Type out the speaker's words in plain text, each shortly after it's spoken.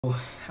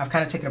I've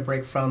kind of taken a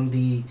break from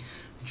the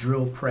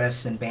drill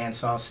press and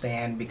bandsaw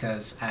stand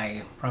because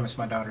I promised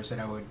my daughters that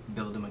I would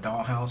build them a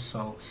dollhouse.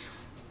 So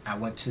I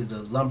went to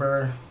the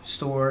lumber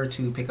store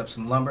to pick up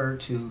some lumber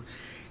to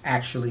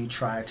actually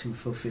try to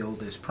fulfill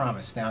this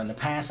promise. Now in the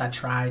past I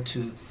tried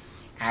to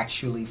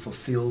actually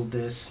fulfill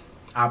this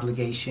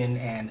obligation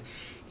and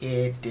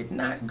it did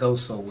not go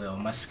so well.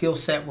 My skill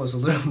set was a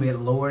little bit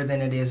lower than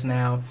it is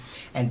now,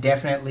 and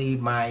definitely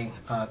my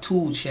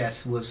tool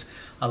chest was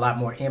a lot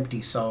more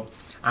empty. So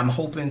I'm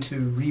hoping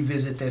to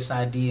revisit this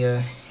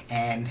idea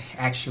and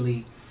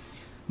actually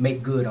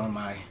make good on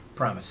my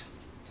promise.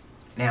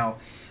 Now,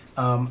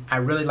 I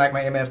really like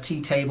my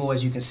MFT table.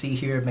 As you can see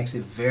here, it makes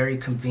it very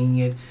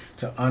convenient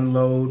to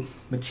unload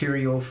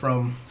material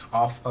from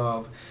off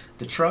of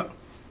the truck,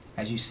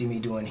 as you see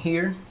me doing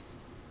here.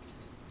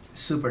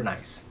 Super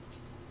nice.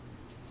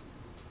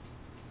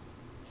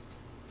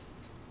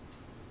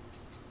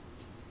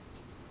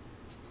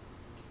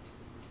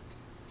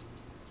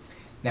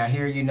 Now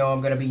here you know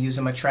I'm going to be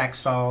using my track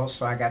saws,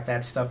 so I got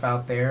that stuff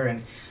out there,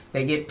 and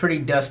they get pretty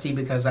dusty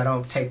because I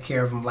don't take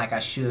care of them like I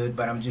should,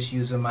 but I'm just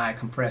using my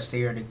compressed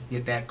air to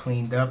get that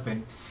cleaned up.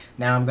 And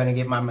now I'm going to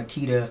get my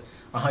Makita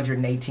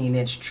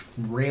 118-inch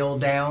rail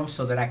down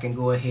so that I can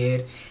go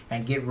ahead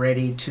and get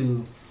ready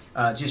to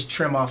just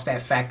trim off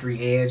that factory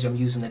edge. I'm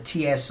using the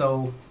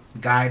TSO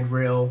guide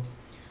rail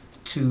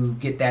to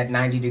get that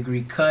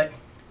 90-degree cut.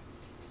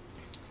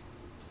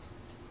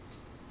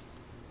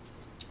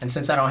 And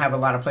since I don't have a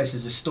lot of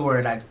places to store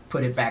it, I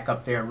put it back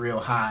up there real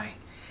high.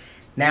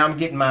 Now I'm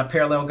getting my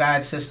parallel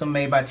guide system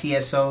made by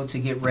TSO to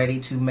get ready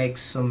to make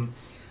some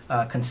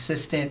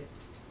consistent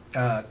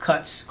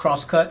cuts,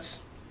 cross cuts.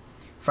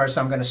 First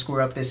I'm going to square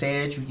up this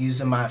edge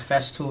using my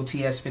Festool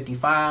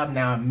TS55.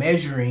 Now I'm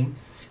measuring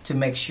to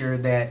make sure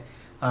that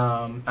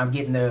I'm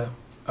getting the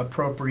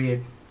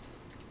appropriate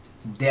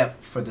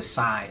depth for the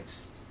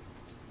sides.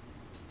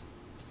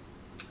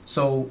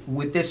 So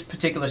with this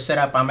particular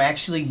setup, I'm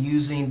actually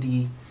using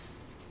the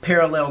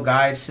parallel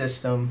guide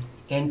system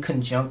in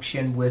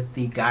conjunction with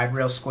the guide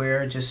rail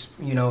square, just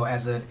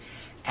as an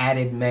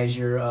added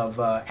measure of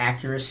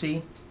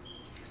accuracy.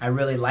 I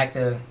really like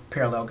the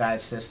parallel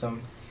guide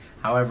system.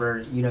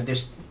 However,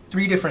 there's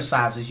three different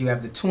sizes. You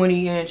have the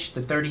 20-inch,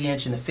 the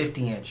 30-inch, and the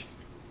 50-inch.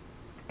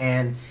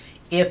 And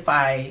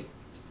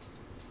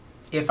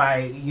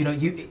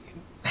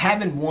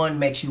having one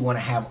makes you want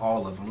to have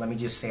all of them. Let me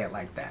just say it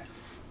like that,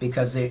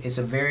 because it's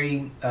a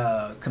very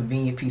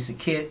convenient piece of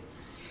kit.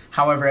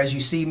 However, as you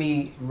see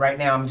me right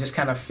now, I'm just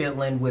kind of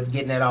fiddling with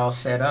getting it all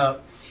set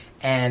up.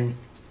 And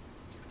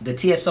the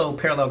TSO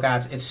parallel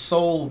guides, it's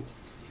sold,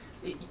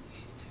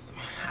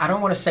 I don't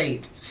want to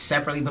say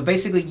separately, but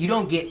basically you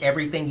don't get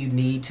everything you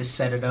need to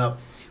set it up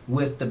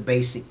with the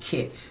basic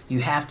kit. You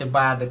have to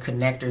buy the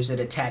connectors that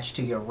attach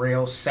to your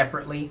rail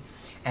separately,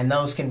 and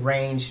those can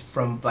range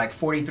from like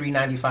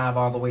 $43.95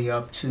 all the way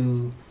up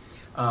to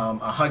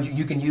 100.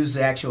 You can use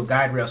the actual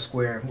guide rail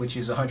square, which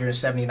is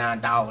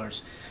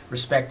 $179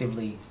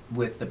 respectively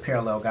with the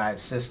parallel guide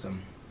system.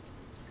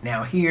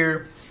 Now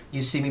here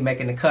you see me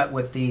making the cut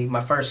with my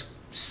first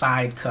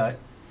side cut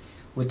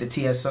with the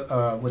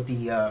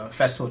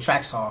Festool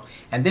track saw,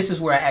 and this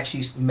is where I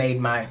actually made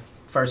my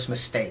first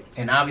mistake.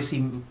 And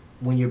obviously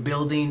when you're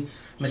building,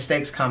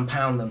 mistakes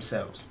compound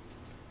themselves.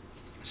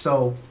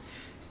 So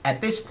at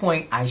this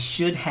point I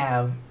should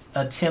have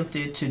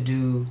attempted to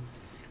do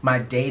my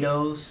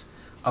dados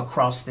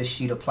across this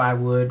sheet of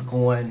plywood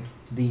going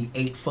the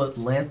 8-foot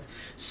length,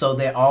 so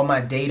that all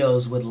my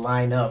dados would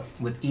line up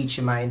with each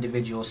of my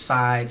individual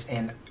sides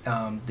and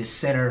the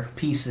center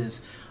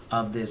pieces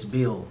of this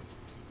build.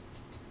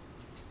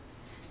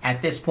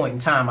 At this point in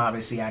time,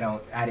 obviously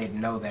I didn't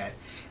know that.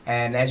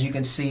 And as you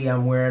can see,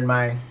 I'm wearing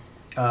my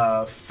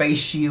face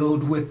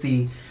shield with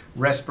the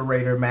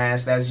respirator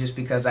mask. That's just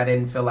because I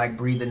didn't feel like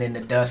breathing in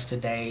the dust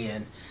today,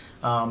 and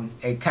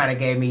it kind of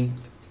gave me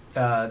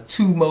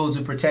two modes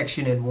of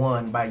protection in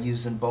one by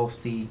using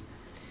both the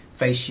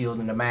face shield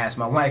and the mask.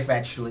 My wife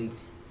actually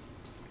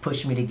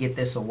pushed me to get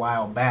this a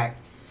while back,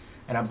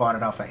 and I bought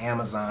it off of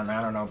Amazon,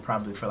 I don't know,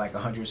 probably for like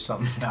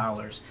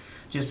 $100-something,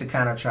 just to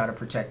kind of try to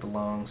protect the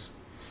lungs.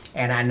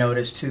 And I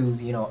noticed too,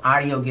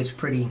 audio gets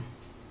pretty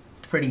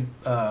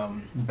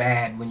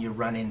bad when you're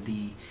running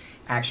the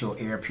actual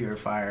air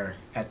purifier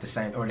at the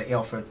same, or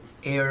the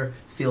air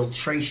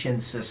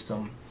filtration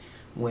system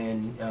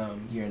when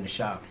you're in the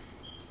shop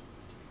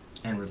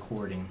and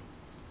recording.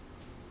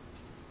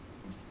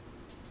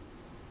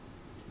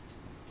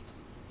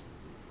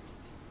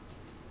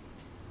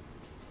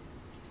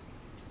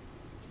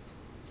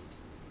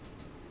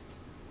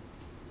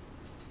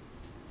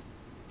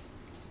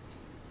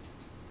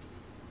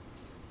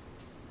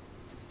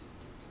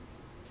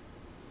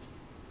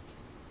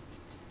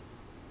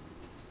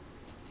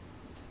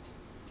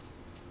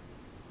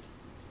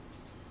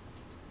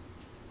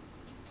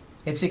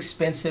 It's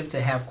expensive to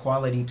have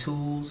quality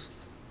tools,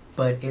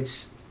 but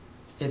it's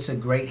a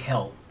great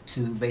help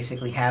to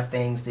basically have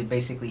things that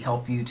basically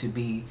help you to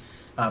be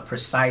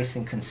precise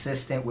and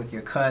consistent with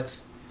your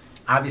cuts.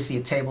 Obviously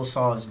a table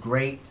saw is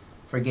great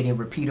for getting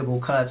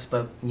repeatable cuts,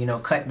 but you know,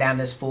 cutting down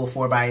this full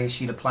 4x8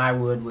 sheet of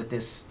plywood with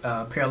this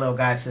parallel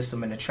guide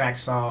system and a track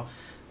saw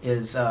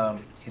is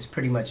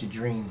pretty much a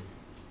dream.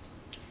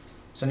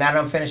 So now that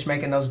I'm finished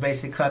making those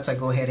basic cuts, I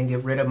go ahead and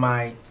get rid of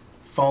my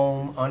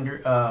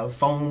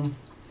foam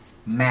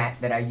mat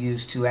that I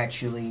use to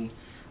actually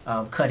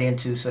cut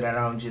into, so that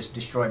I don't just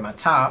destroy my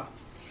top.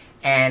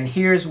 And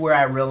here's where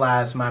I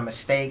realized my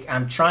mistake.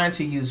 I'm trying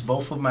to use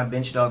both of my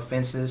bench dog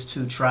fences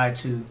to try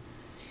to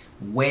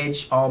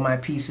wedge all my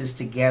pieces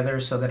together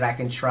so that I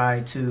can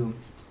try to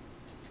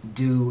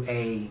do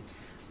a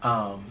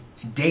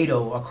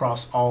dado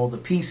across all the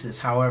pieces.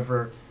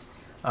 However,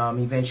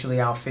 eventually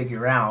I'll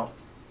figure out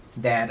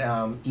that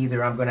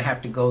either I'm going to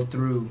have to go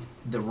through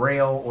the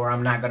rail, or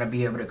I'm not going to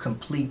be able to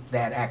complete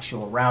that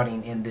actual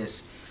routing in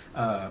this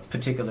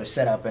particular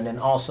setup. And then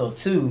also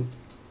too,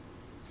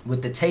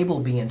 with the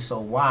table being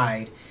so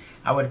wide,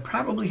 I would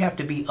probably have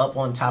to be up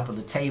on top of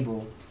the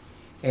table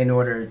in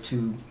order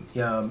to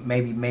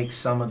maybe make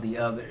some of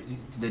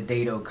the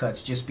dado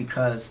cuts, just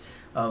because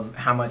of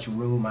how much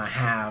room I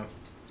have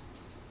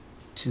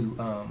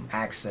to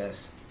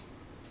access.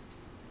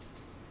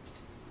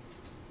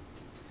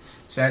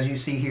 So as you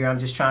see here, I'm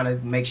just trying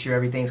to make sure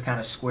everything's kind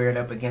of squared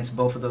up against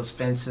both of those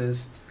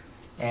fences,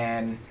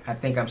 and I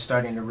think I'm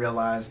starting to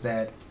realize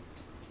that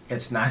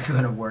it's not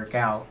going to work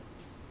out.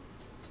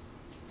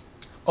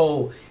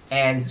 Oh,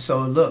 and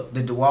so look,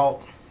 the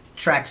DeWalt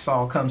track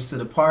saw comes to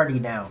the party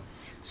now.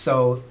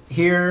 So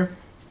here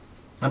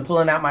I'm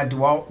pulling out my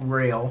DeWalt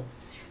rail,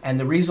 and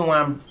the reason why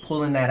I'm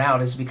pulling that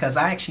out is because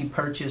I actually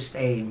purchased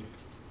a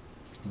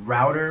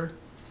router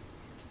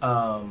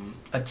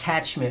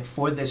attachment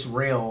for this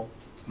rail,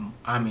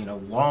 I mean a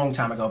long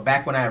time ago,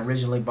 back when I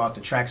originally bought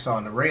the track saw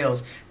and the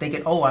rails,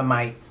 thinking, oh, I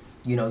might,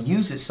 you know,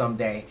 use it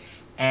someday.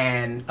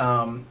 And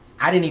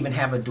I didn't even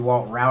have a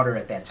DeWalt router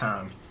at that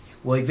time.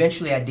 Well,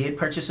 eventually I did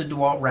purchase a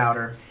DeWalt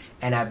router,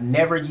 and I've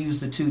never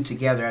used the two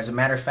together. As a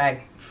matter of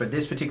fact, for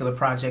this particular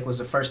project was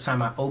the first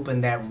time I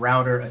opened that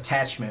router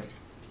attachment.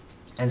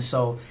 And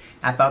so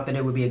I thought that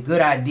it would be a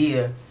good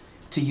idea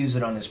to use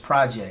it on this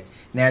project.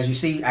 Now, as you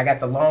see, I got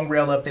the long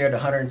rail up there, the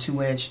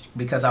 102 inch,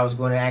 because I was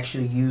going to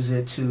actually use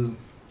it to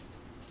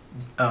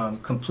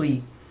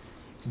complete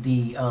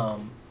the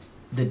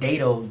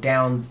dado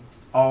down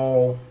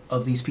all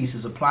of these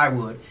pieces of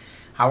plywood.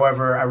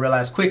 However, I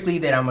realized quickly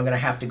that I'm going to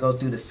have to go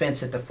through the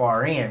fence at the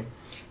far end.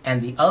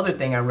 And the other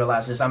thing I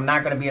realized is I'm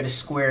not going to be able to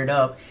square it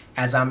up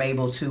as I'm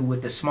able to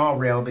with the small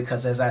rail,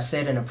 because as I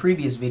said in a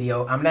previous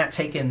video, I'm not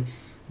taking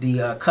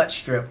the cut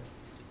strip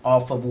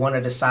off of one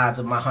of the sides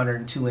of my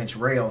 102 inch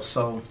rail.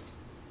 So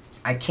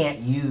I can't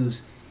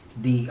use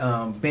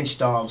the bench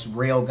dog's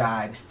rail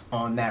guide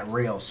on that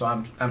rail. So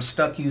I'm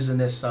stuck using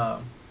this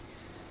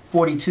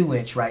 42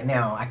 inch right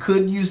now. I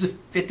could use the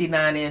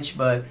 59 inch,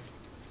 but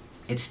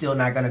it's still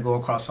not going to go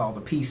across all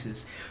the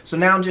pieces. So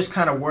now I'm just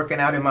kind of working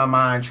out in my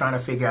mind, trying to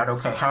figure out,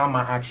 okay, how am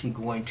I actually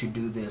going to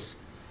do this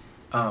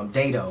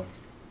dado?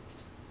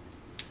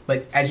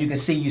 But as you can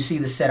see, you see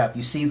the setup.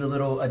 You see the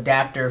little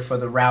adapter for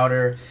the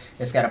router.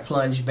 It's got a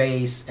plunge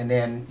base, and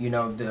then, you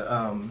know,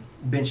 the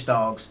bench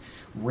dog's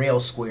rail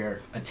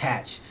square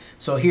attached.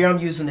 So here I'm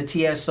using the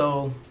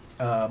TSO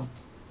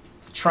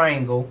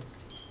triangle,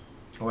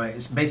 or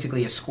it's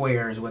basically a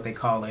square is what they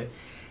call it.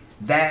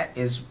 That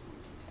is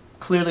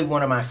clearly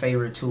one of my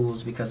favorite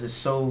tools because it's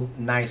so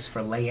nice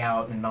for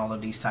layout and all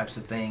of these types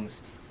of things.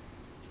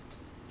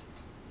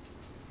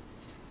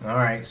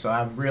 Alright, so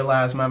I've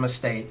realized my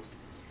mistake.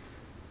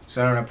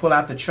 So I'm going to pull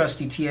out the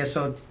trusty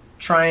TSO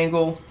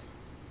triangle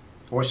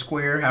or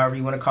square, however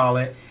you want to call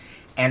it.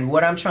 And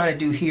what I'm trying to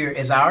do here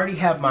is I already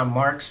have my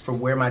marks for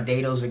where my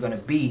dados are going to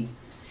be,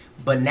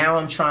 but now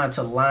I'm trying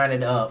to line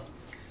it up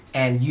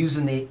and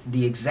using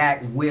the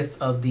exact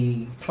width of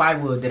the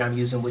plywood that I'm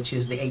using, which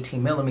is the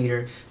 18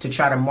 millimeter, to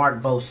try to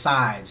mark both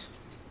sides.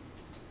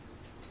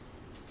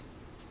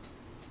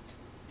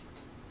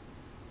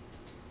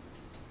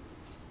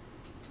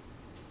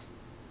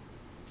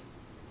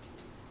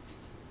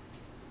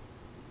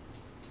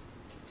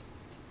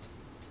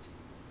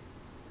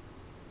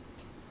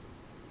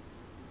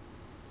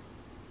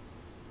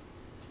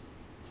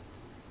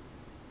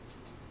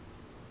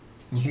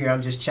 Here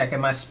I'm just checking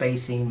my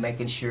spacing,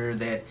 making sure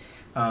that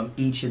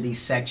each of these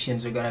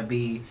sections are going to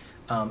be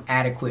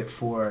adequate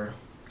for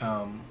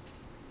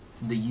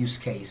the use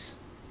case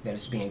that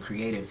it's being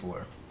created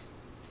for.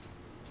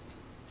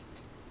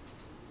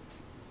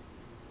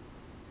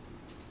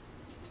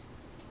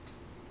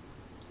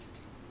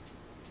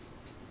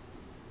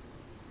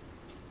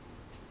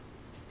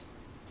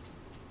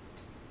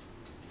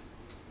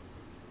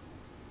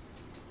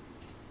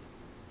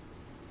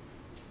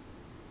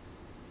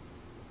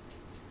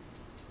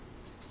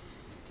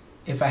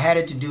 If I had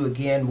it to do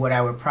again, what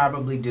I would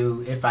probably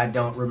do, if I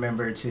don't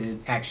remember to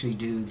actually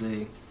do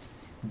the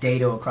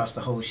dado across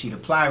the whole sheet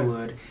of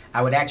plywood,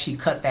 I would actually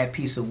cut that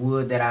piece of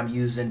wood that I'm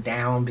using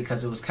down,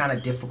 because it was kind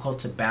of difficult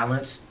to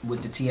balance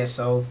with the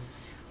TSO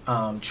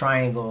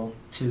triangle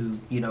to,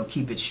 you know,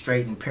 keep it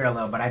straight and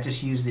parallel, but I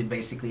just used it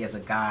basically as a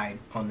guide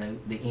on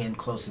the end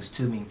closest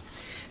to me.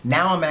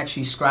 Now I'm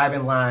actually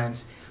scribing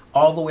lines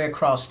all the way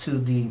across to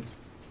the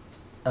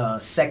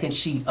second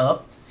sheet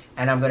up,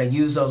 and I'm going to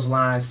use those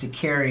lines to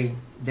carry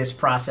this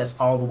process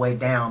all the way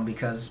down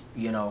because,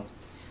 you know,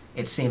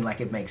 it seemed like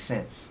it makes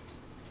sense.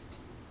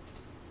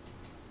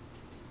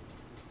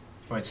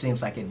 Or it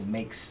seems like it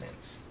makes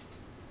sense.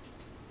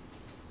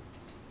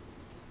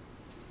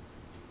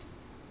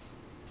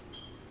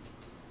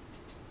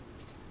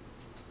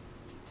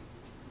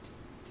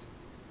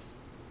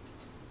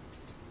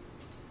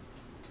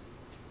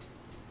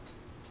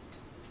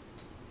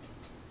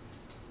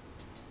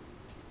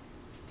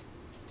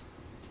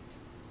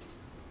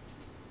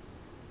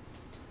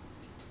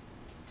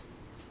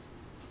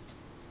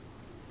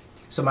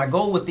 So my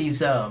goal with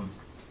these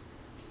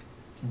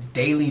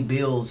daily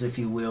builds, if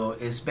you will,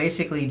 is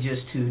basically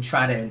just to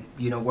try to,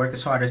 you know, work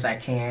as hard as I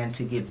can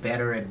to get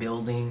better at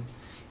building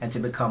and to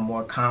become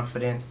more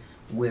confident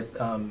with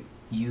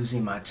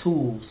using my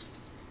tools,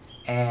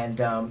 and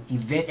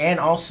and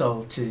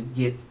also to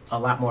get a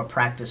lot more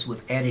practice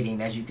with editing.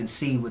 As you can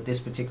see with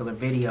this particular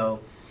video,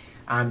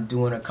 I'm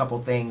doing a couple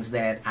things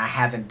that I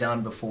haven't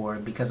done before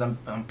because I'm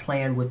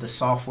playing with the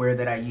software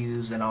that I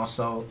use, and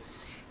also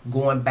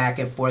going back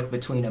and forth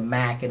between a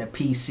Mac and a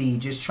PC,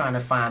 just trying to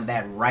find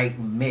that right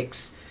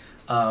mix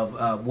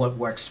of what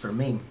works for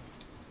me.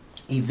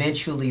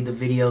 Eventually the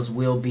videos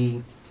will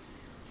be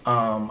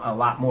a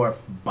lot more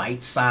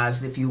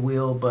bite-sized, if you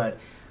will, but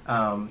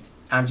I'm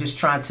just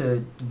trying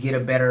to get a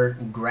better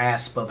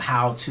grasp of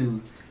how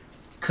to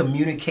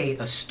communicate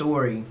a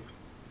story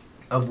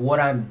of what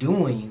I'm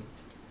doing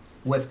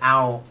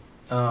without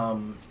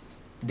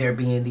there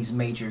being these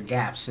major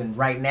gaps. And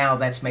right now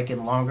that's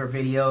making longer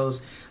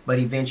videos, but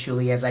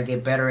eventually as I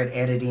get better at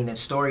editing and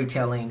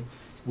storytelling,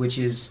 which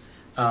is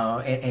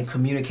and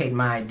communicating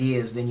my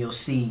ideas, then you'll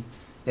see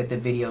that the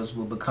videos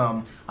will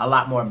become a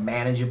lot more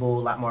manageable,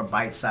 a lot more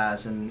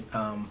bite-sized, and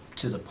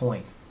to the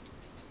point.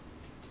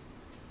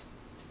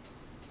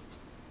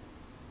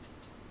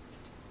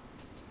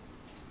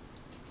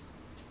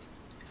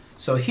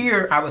 So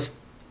here I was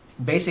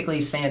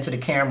basically saying to the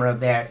camera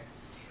that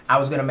I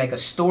was going to make a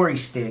story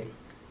stick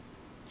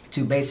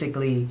to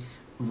basically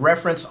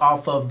reference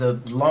off of the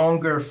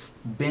longer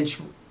bench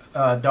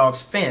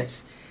dog's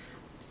fence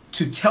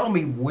to tell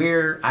me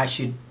where I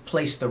should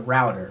place the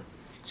router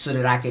so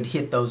that I could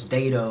hit those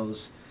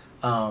dados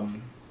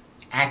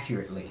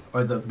accurately,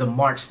 or the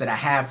marks that I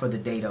have for the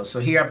dados. So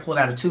here I pulled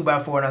out a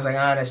 2x4 and I was like,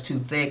 ah, that's too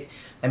thick.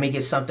 Let me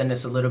get something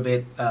that's a little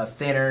bit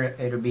thinner.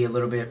 It'll be a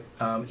little bit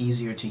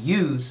easier to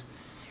use.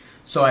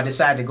 So I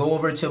decided to go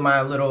over to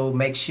my little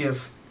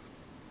makeshift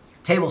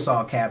table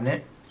saw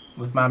cabinet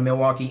with my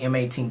Milwaukee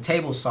M18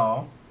 table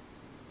saw,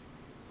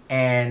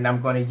 and I'm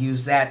going to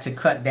use that to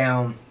cut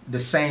down the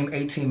same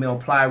 18 mil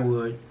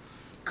plywood,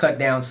 cut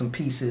down some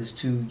pieces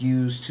to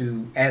use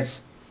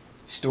as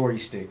story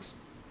sticks.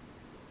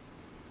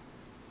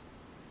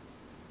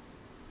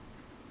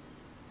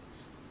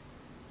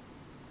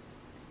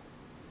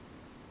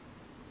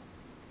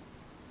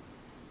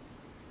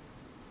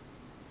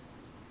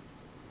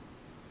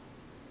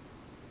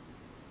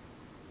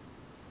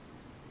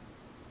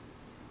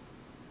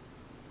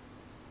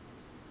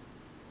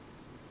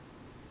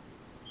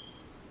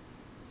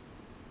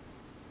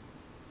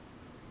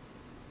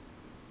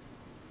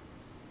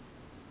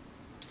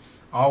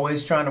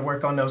 Always trying to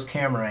work on those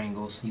camera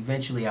angles.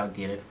 Eventually I'll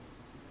get it.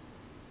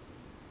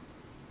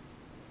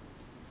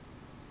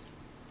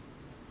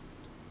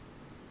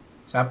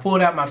 So I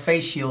pulled out my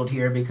face shield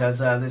here because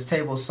this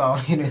table saw,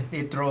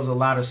 it throws a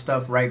lot of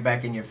stuff right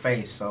back in your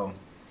face. So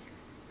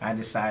I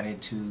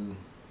decided to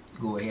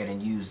go ahead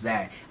and use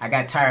that. I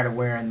got tired of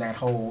wearing that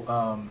whole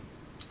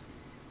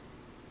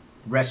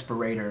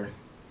respirator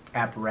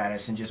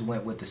apparatus and just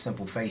went with the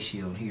simple face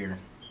shield here.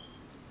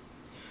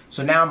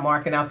 So now I'm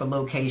marking out the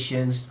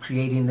locations,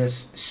 creating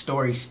this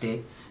story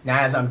stick. Now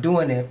as I'm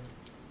doing it,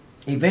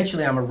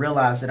 eventually I'm going to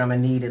realize that I'm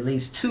going to need at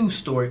least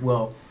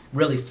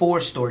really 4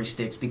 story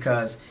sticks,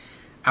 because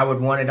I would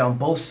want it on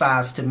both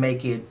sides to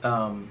make it,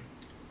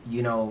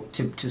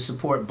 to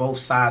support both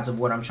sides of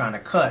what I'm trying to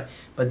cut.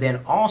 But then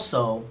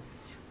also,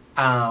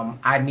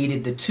 I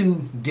needed the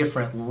 2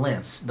 different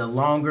lengths, the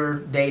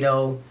longer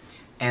dado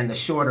and the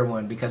shorter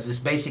one, because it's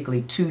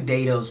basically 2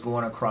 dados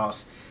going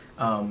across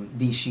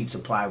these sheets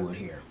of plywood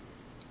here.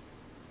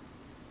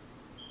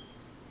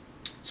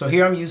 So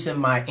here I'm using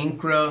my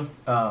Incra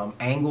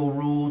angle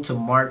rule to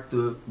mark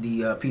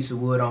the piece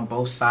of wood on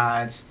both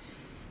sides,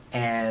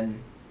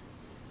 and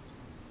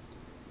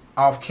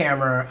off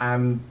camera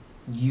I'm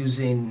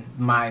using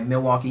my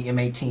Milwaukee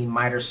M18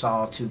 miter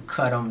saw to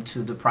cut them to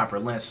the proper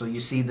length. So you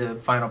see the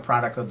final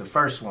product of the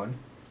first one,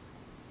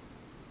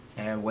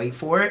 and wait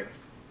for it.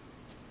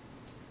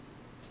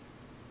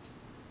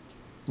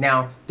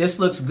 Now this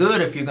looks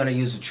good if you're going to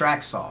use a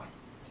track saw.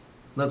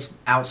 Looks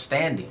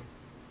outstanding.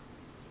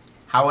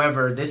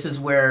 However, this is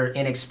where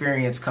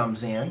inexperience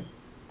comes in,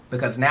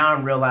 because now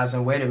I'm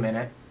realizing, wait a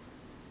minute,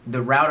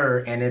 the router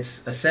and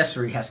its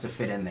accessory has to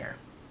fit in there.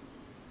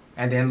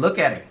 And then look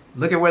at it.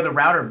 Look at where the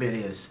router bit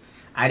is.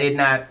 I did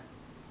not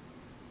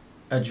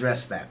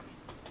address that.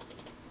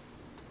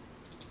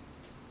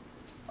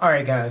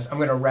 Alright guys, I'm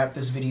going to wrap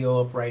this video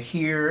up right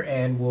here,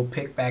 and we'll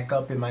pick back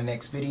up in my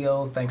next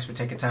video. Thanks for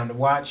taking time to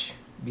watch.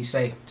 Be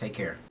safe. Take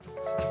care.